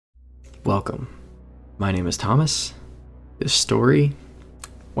Welcome. My name is Thomas. This story,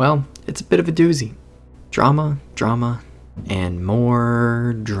 well, it's a bit of a doozy. Drama, and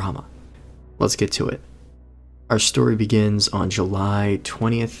more drama. Let's get to it. Our story begins on July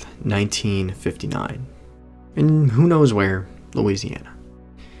 20th, 1959, in who knows where, Louisiana.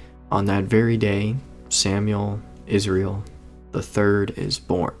 On that very day, Samuel Israel III is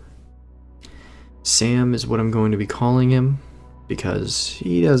born. Sam is what I'm going to be calling him because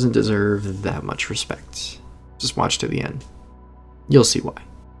he doesn't deserve that much respect. Just watch to the end. You'll see why.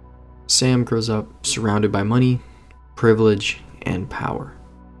 Sam grows up surrounded by money, privilege, and power.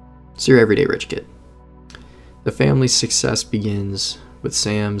 It's your everyday rich kid. The family's success begins with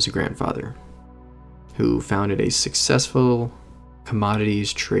Sam's grandfather, who founded a successful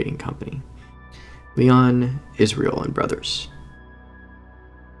commodities trading company, Leon Israel and Brothers.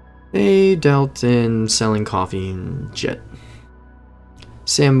 They dealt in selling coffee and jet.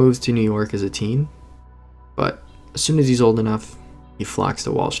 Sam moves to New York as a teen, but as soon as he's old enough, he flocks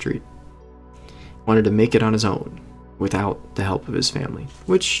to Wall Street. He wanted to make it on his own, without the help of his family,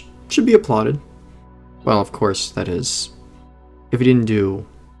 which should be applauded. Well, of course, that is, if he didn't do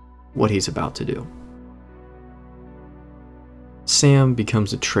what he's about to do. Sam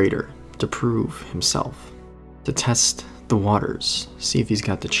becomes a trader to prove himself, to test the waters, see if he's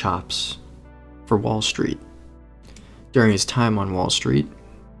got the chops for Wall Street. During his time on Wall Street,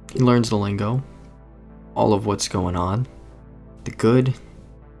 he learns the lingo, all of what's going on, the good,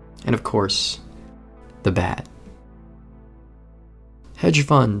 and of course, the bad. Hedge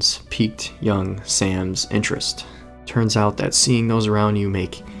funds piqued young Sam's interest. Turns out that seeing those around you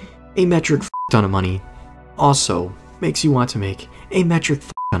make a metric ton of money also makes you want to make a metric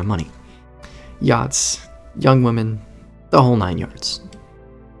ton of money. Yachts, young women, the whole 9 yards.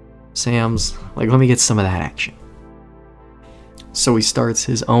 Sam's like, let me get some of that action. So he starts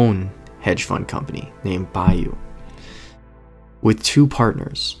his own hedge fund company named Bayou with two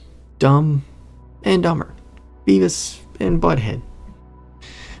partners, Dumb and Dumber, Beavis and Butthead.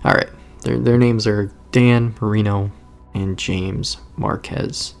 Alright, their names are Dan Marino and James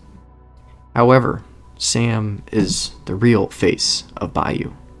Marquez. However, Sam is the real face of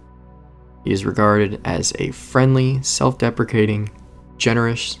Bayou. He is regarded as a friendly, self-deprecating,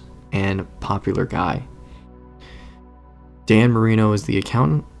 generous, and popular guy. Dan Marino is the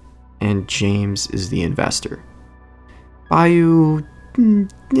accountant, and James is the investor. Bayou,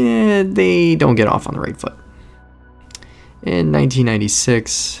 they don't get off on the right foot. In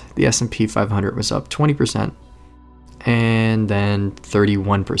 1996, the S&P 500 was up 20%, and then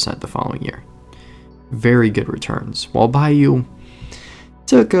 31% the following year. Very good returns, while Bayou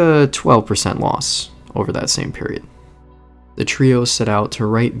took a 12% loss over that same period. The trio set out to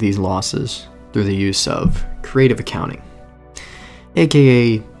right these losses through the use of creative accounting,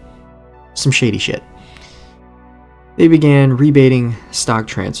 aka some shady shit. They began rebating stock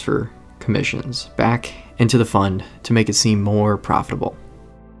transfer commissions back into the fund to make it seem more profitable.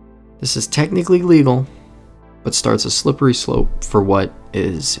 This is technically legal, but starts a slippery slope for what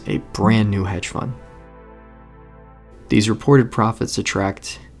is a brand new hedge fund. These reported profits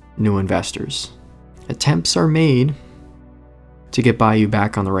attract new investors. Attempts are made to get Bayou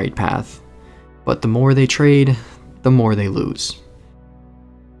back on the right path, but the more they trade, the more they lose.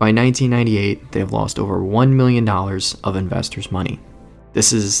 By 1998, they have lost over $1 million of investors' money.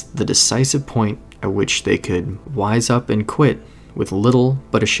 This is the decisive point at which they could wise up and quit with little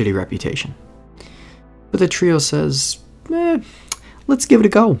but a shitty reputation. But the trio says, let's give it a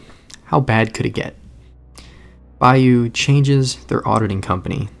go. How bad could it get? Bayou changes their auditing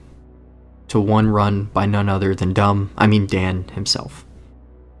company to one run by none other than Dan himself.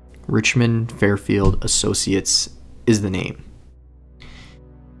 Richmond Fairfield Associates is the name.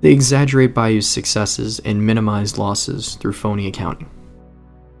 They exaggerate Bayou's successes and minimize losses through phony accounting.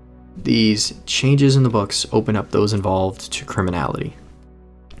 These changes in the books open up those involved to criminality.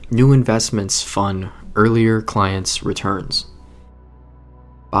 New investments fund earlier clients' returns.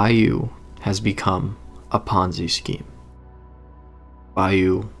 Bayou has become a Ponzi scheme.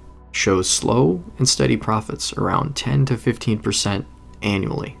 Bayou shows slow and steady profits around 10 to 15%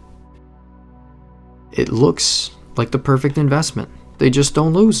 annually. It looks like the perfect investment. They just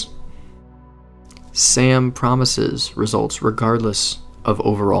don't lose. Sam promises results regardless of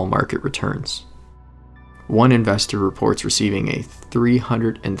overall market returns. One investor reports receiving a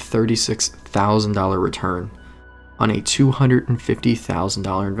 $336,000 return on a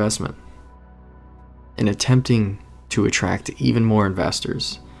 $250,000 investment. In attempting to attract even more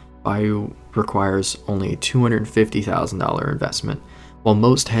investors, Bayou requires only a $250,000 investment, while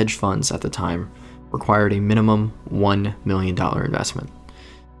most hedge funds at the time required a minimum $1 million investment.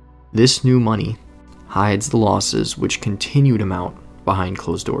 This new money hides the losses which continue to mount behind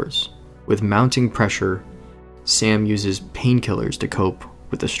closed doors. With mounting pressure, Sam uses painkillers to cope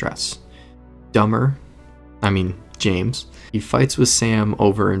with the stress. James, he fights with Sam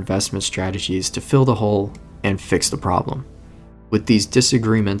over investment strategies to fill the hole and fix the problem. With these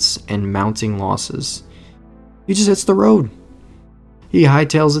disagreements and mounting losses, he just hits the road. He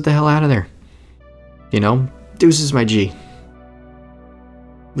hightails it the hell out of there. Deuces my G.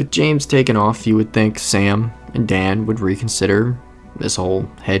 With James taken off, you would think Sam and Dan would reconsider this whole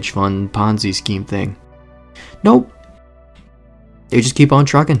hedge fund Ponzi scheme thing. Nope. They just keep on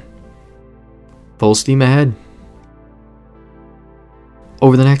trucking. Full steam ahead.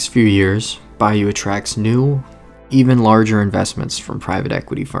 Over the next few years, Bayou attracts new, even larger investments from private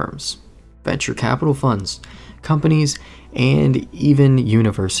equity firms, venture capital funds, companies, and even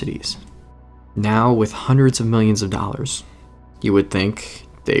universities. Now, with hundreds of millions of dollars, you would think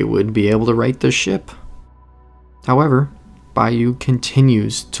they would be able to right the ship. However, Bayou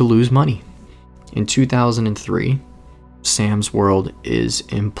continues to lose money. In 2003, Sam's world is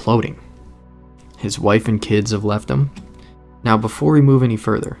imploding. His wife and kids have left him. Now, before we move any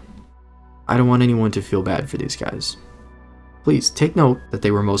further, I don't want anyone to feel bad for these guys. Please take note that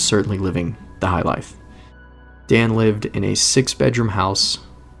they were most certainly living the high life. Dan lived in a 6-bedroom house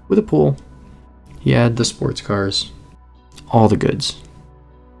with a pool. He had the sports cars, all the goods.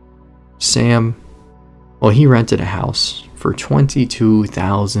 Sam, he rented a house for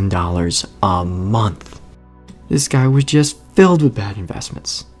 $22,000 a month. This guy was just filled with bad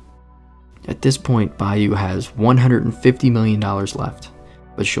investments. At this point, Bayou has $150 million left,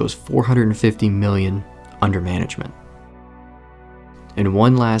 but shows $450 million under management. In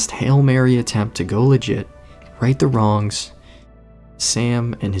one last Hail Mary attempt to go legit, right the wrongs,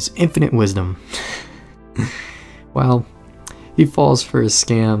 Sam, in his infinite wisdom, he falls for a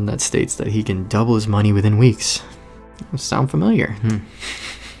scam that states that he can double his money within weeks. Sound familiar?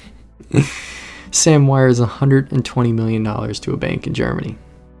 Sam wires $120 million to a bank in Germany.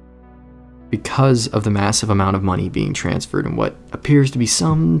 Because of the massive amount of money being transferred in what appears to be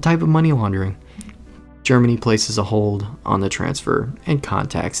some type of money laundering, Germany places a hold on the transfer and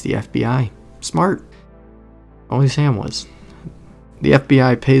contacts the FBI. Smart. Only Sam was. The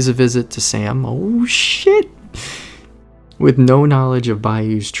FBI pays a visit to Sam. Oh shit! With no knowledge of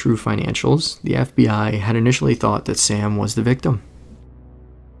Bayou's true financials, the FBI had initially thought that Sam was the victim.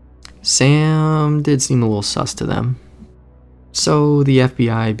 Sam did seem a little sus to them, so the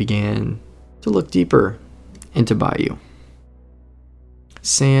FBI began to look deeper into Bayou.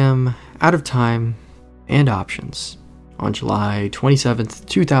 Sam, out of time and options, on July 27th,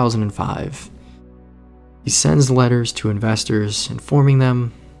 2005, he sends letters to investors informing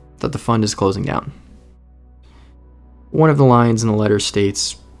them that the fund is closing down. One of the lines in the letter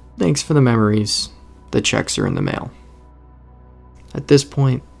states, "Thanks for the memories, the checks are in the mail." At this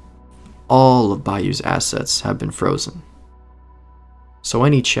point, all of Bayou's assets have been frozen, so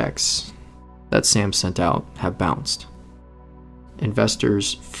any checks that Sam sent out have bounced.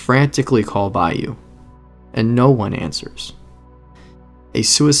 Investors frantically call Bayou, and no one answers. A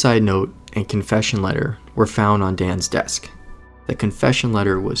suicide note and confession letter were found on Dan's desk. The confession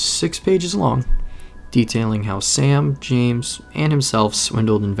letter was 6 pages long, detailing how Sam, James, and himself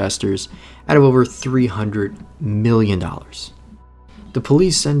swindled investors out of over $300 million. The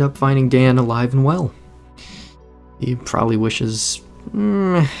police end up finding Dan alive and well. He probably wishes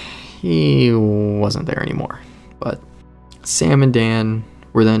he wasn't there anymore. But Sam and Dan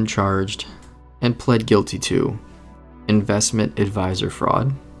were then charged and pled guilty to investment advisor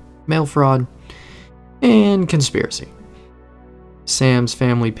fraud, mail fraud, and conspiracy. Sam's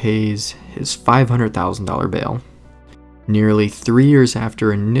family pays his $500,000 bail. Nearly 3 years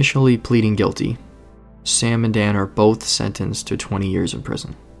after initially pleading guilty, Sam and Dan are both sentenced to 20 years in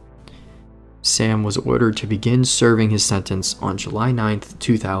prison. Sam was ordered to begin serving his sentence on July 9th,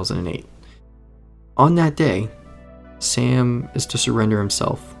 2008. On that day, Sam is to surrender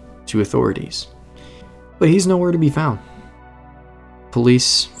himself to authorities, but he's nowhere to be found.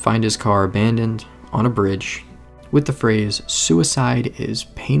 Police find his car abandoned on a bridge with the phrase "suicide is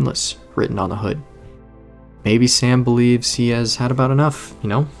painless" written on the hood. Maybe Sam believes he has had about enough,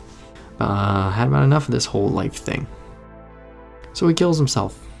 had about enough of this whole life thing. So he kills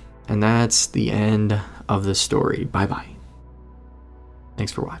himself. And that's the end of the story. Bye-bye.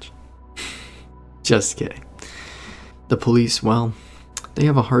 Thanks for watching. Just kidding. The police, they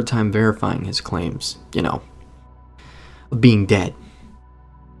have a hard time verifying his claims, of being dead.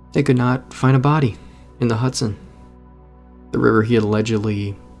 They could not find a body in the Hudson, the river he had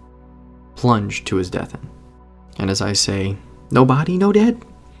allegedly plunged to his death in. And as I say, no body, no dead.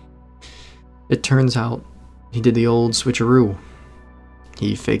 It turns out he did the old switcheroo.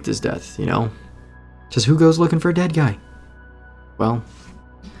 He faked his death, Because who goes looking for a dead guy? Well,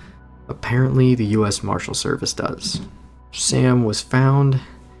 apparently the US Marshal Service does. Sam was found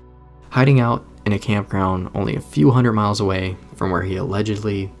hiding out in a campground only a few hundred miles away from where he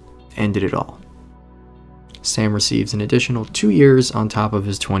allegedly ended it all. Sam receives an additional 2 years on top of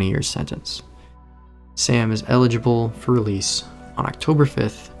his 20-year sentence. Sam is eligible for release on October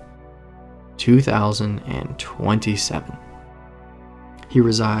 5th, 2027. He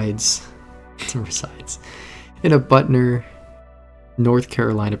resides in a Butner, North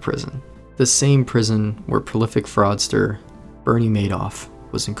Carolina prison, the same prison where prolific fraudster Bernie Madoff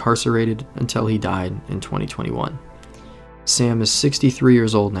was incarcerated until he died in 2021. Sam is 63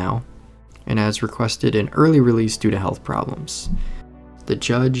 years old now and has requested an early release due to health problems. The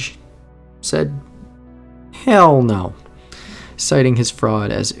judge said, hell no, citing his fraud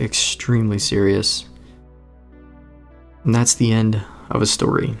as extremely serious. And that's the end of a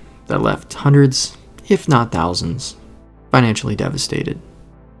story that left hundreds, if not thousands, financially devastated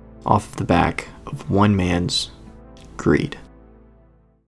off of the back of one man's greed.